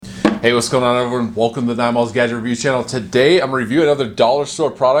Hey, what's going on, everyone? Welcome to the 9Miles Gadget Review channel. Today, I'm reviewing another dollar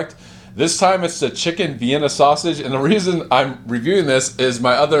store product. This time, it's the chicken Vienna sausage, and the reason I'm reviewing this is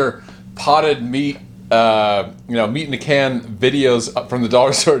my other potted meat, meat in a can videos from the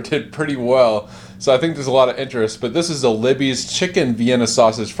dollar store did pretty well. So I think there's a lot of interest. But this is the Libby's chicken Vienna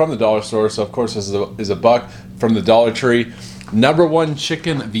sausage from the dollar store. So of course, this is a buck from the Dollar Tree. #1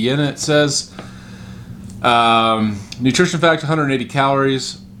 chicken Vienna, it says. Nutrition fact: 180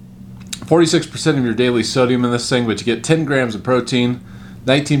 calories. 46% of your daily sodium in this thing, but you get 10 grams of protein,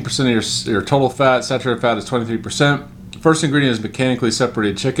 19% of your total fat. Saturated fat is 23%. First ingredient is mechanically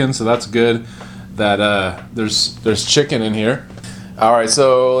separated chicken, so that's good that there's chicken in here. All right,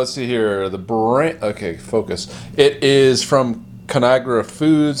 so let's see here. The brand, okay, focus. It is from Conagra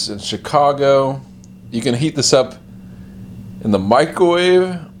Foods in Chicago. You can heat this up in the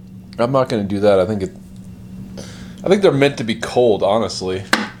microwave. I'm not going to do that. I think they're meant to be cold, honestly.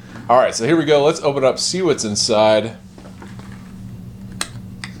 All right, so here we go. Let's open it up, see what's inside.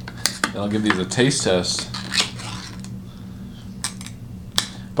 And I'll give these a taste test.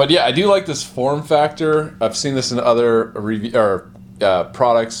 But yeah, I do like this form factor. I've seen this in other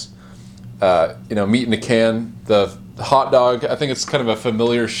products. Meat in a can. The hot dog, I think it's kind of a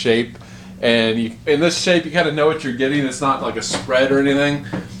familiar shape. And in this shape, you kind of know what you're getting. It's not like a spread or anything.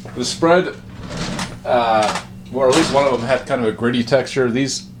 The spread, or at least one of them had kind of a gritty texture.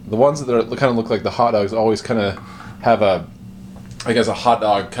 The ones that kind of look like the hot dogs always kind of have a hot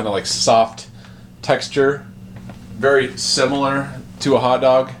dog kind of like soft texture, very similar to a hot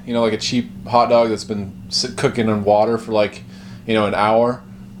dog. You know, like a cheap hot dog that's been cooking in water for an hour.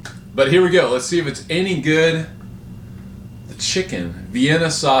 But here we go. Let's see if it's any good. The chicken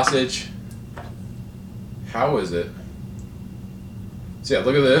Vienna sausage. How is it? So yeah,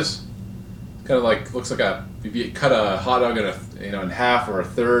 look at this. Kind of like looks like if you cut a hot dog in half or a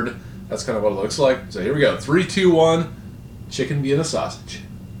third, that's kind of what it looks like. So here we go. 3, 2, 1. Chicken Vienna sausage.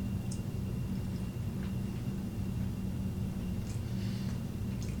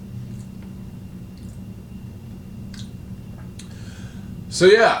 So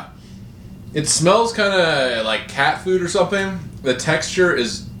yeah, it smells kind of like cat food or something. The texture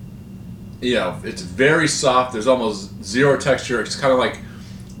is, it's very soft. There's almost zero texture. It's kind of like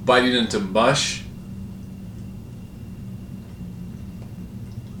biting into mush.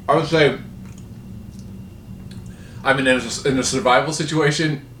 I would say, in a survival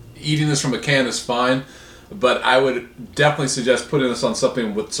situation, eating this from a can is fine, but I would definitely suggest putting this on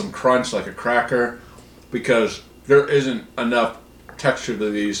something with some crunch, like a cracker, because there isn't enough texture to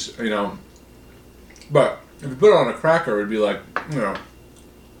these, But if you put it on a cracker, it would be like, there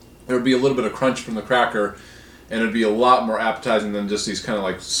would be a little bit of crunch from the cracker, and it would be a lot more appetizing than just these kind of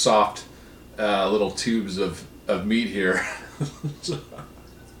like soft little tubes of meat here.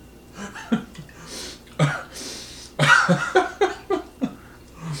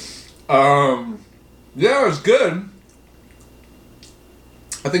 Yeah, it's good.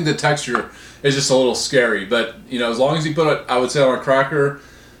 I think the texture is just a little scary, but as long as you put it, I would say, on a cracker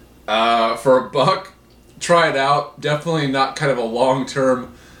for $1, try it out. Definitely not kind of a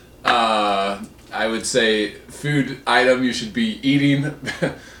long-term, I would say, food item you should be eating,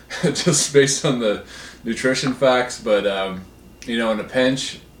 just based on the nutrition facts. But in a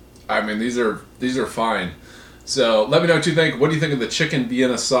pinch, these are fine. So let me know what you think. What do you think of the chicken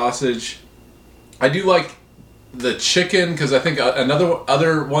Vienna sausage? I do like the chicken because I think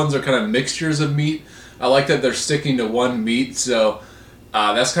other ones are kind of mixtures of meat. I like that they're sticking to one meat, so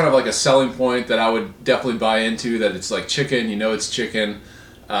that's kind of like a selling point that I would definitely buy into. That it's like chicken, it's chicken,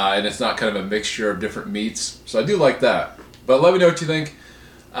 and it's not kind of a mixture of different meats. So I do like that. But let me know what you think.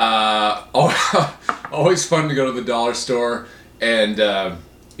 Always fun to go to the dollar store and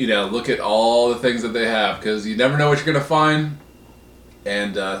look at all the things that they have, because you never know what you're gonna find,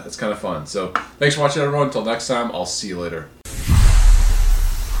 and it's kind of fun. So thanks for watching, everyone. Until next time, I'll see you later.